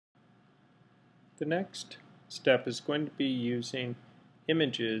The next step is going to be using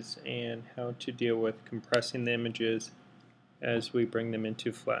images and how to deal with compressing the images as we bring them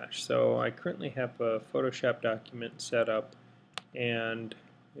into Flash. So I currently have a Photoshop document set up, and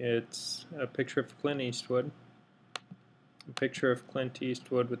it's a picture of Clint Eastwood,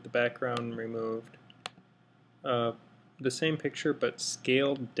 with the background removed, the same picture but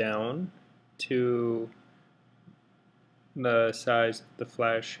scaled down to the size of the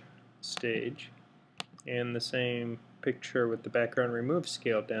Flash stage, and the same picture with the background removed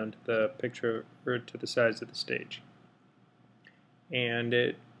scaled down to the picture or to the size of the stage. And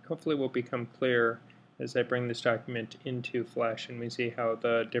it hopefully will become clear as I bring this document into Flash and we see how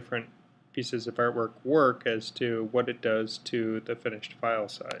the different pieces of artwork work as to what it does to the finished file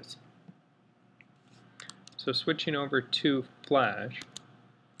size. So switching over to Flash,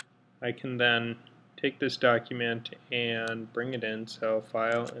 I can then take this document and bring it in, so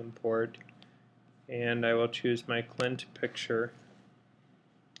File, Import, and I will choose my Clint picture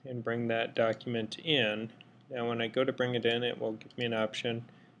and bring that document in. Now when I go to bring it in, it will give me an option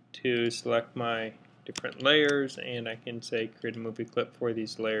to select my different layers, and I can say create a movie clip for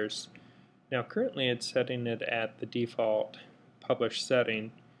these layers. Now currently it's setting it at the default published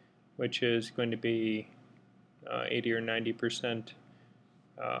setting, which is going to be 80 or 90%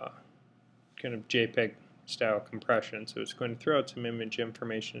 kind of JPEG style compression, so it's going to throw out some image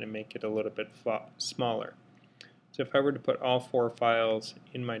information and make it a little bit smaller. So if I were to put all 4 files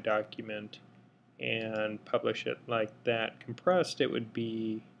in my document and publish it like that compressed, it would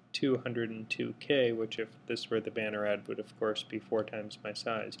be 202K, which if this were the banner ad would of course be 4 times my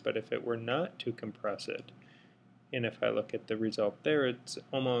size. But if it were not to compress it, and if I look at the result there, it's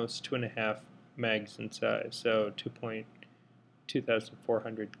almost 2.5 megs in size, so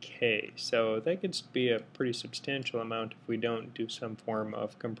 2400K. So that gets to be a pretty substantial amount if we don't do some form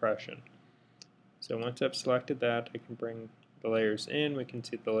of compression. So once I've selected that, I can bring the layers in. We can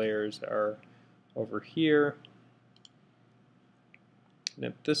see the layers are over here. And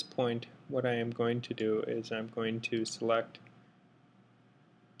at this point, what I am going to do is I'm going to select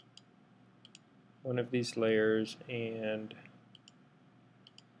one of these layers and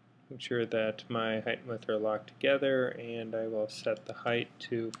make sure that my height and width are locked together, and I will set the height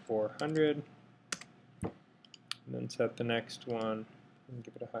to 400, and then set the next one and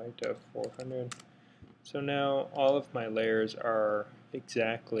give it a height of 400. So now all of my layers are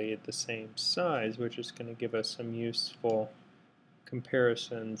exactly the same size, which is going to give us some useful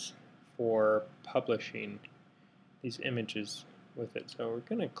comparisons for publishing these images with it. So we're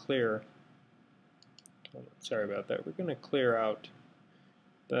going to clear, sorry about that, we're going to clear out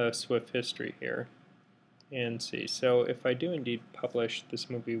the Swift history here and see. So if I do indeed publish this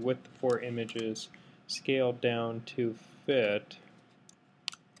movie with the 4 images scaled down to fit,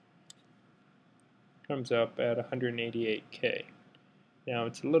 comes up at 188K. Now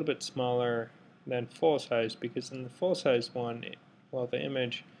it's a little bit smaller than full size, because in the full size one, while the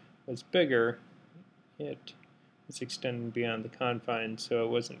image was bigger, it was extending beyond the confines, so it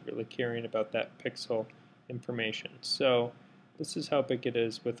wasn't really caring about that pixel information. So this is how big it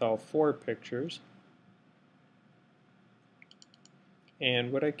is with all 4 pictures.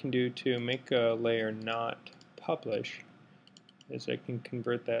 And what I can do to make a layer not publish is I can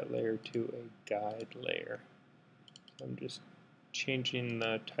convert that layer to a guide layer. So I'm just changing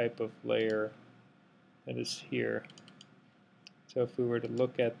the type of layer that is here. So if we were to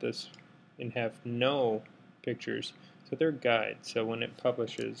look at this and have no pictures, so they're guides, so when it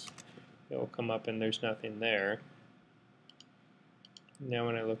publishes it will come up and there's nothing there. Now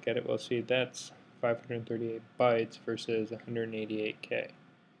when I look at it, we'll see that's 538 bytes versus 188K.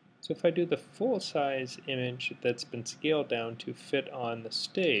 So if I do the full size image that's been scaled down to fit on the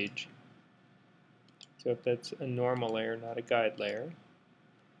stage, so if that's a normal layer, not a guide layer,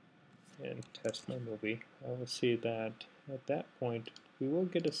 and test my movie, I will see that at that point we will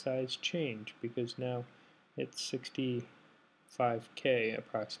get a size change, because now it's 65K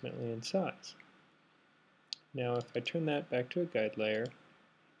approximately in size. Now if I turn that back to a guide layer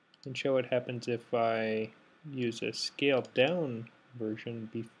and show what happens if I use a scaled down version,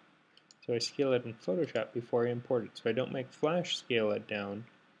 so I scale it in Photoshop before I import it, so I don't make Flash scale it down.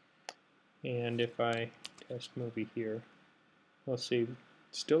 And if I test movie here, we'll see it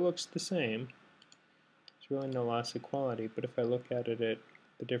still looks the same. There's really no loss of quality, but if I look at it,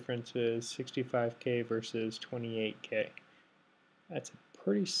 the difference is 65K versus 28K. That's a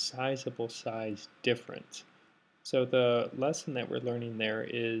pretty sizable size difference. So the lesson that we're learning there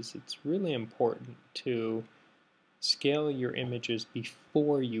is it's really important to scale your images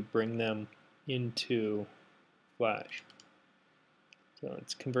before you bring them into Flash. So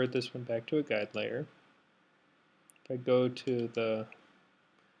let's convert this one back to a guide layer. If I go to the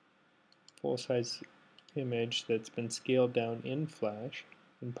full-size image that's been scaled down in Flash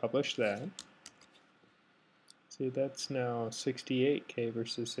and publish that, see that's now 68K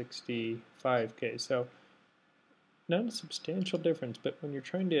versus 65K. So not a substantial difference, but when you're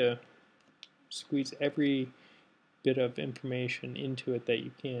trying to squeeze every bit of information into it that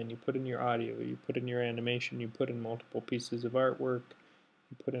you can, you put in your audio, you put in your animation, you put in multiple pieces of artwork,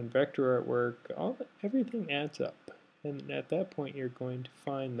 you put in vector artwork, everything adds up. And at that point you're going to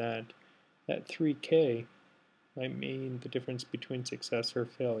find that that 3K might mean the difference between success or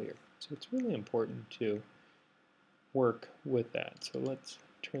failure. So it's really important to work with that. So let's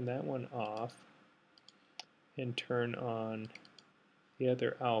turn that one off and turn on the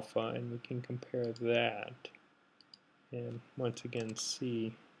other alpha, and we can compare that and once again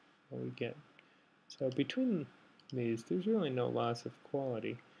see what we get. So between these, there's really no loss of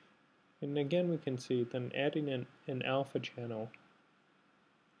quality. And again, we can see then adding an alpha channel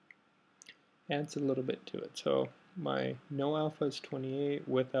adds a little bit to it. So my no alpha is 28,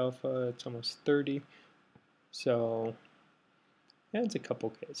 with alpha it's almost 30. So adds a couple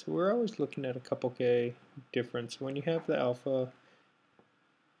K. So we're always looking at a couple K difference. When you have the alpha,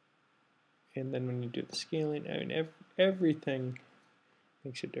 and then when you do the scaling, I mean, everything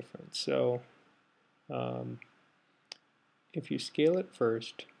makes a difference. So if you scale it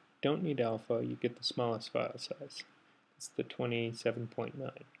first, don't need alpha, you get the smallest file size. It's the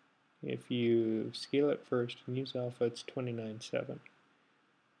 27.9. If you scale it first and use alpha, it's 29.7.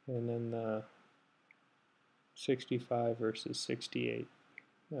 And then the 65 versus 68.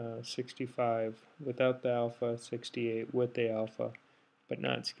 65 without the alpha, 68 with the alpha, but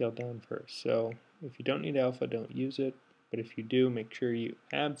not scaled down first. So if you don't need alpha, don't use it. But if you do,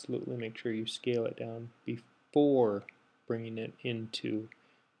 absolutely make sure you scale it down before bringing it into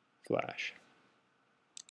Flash.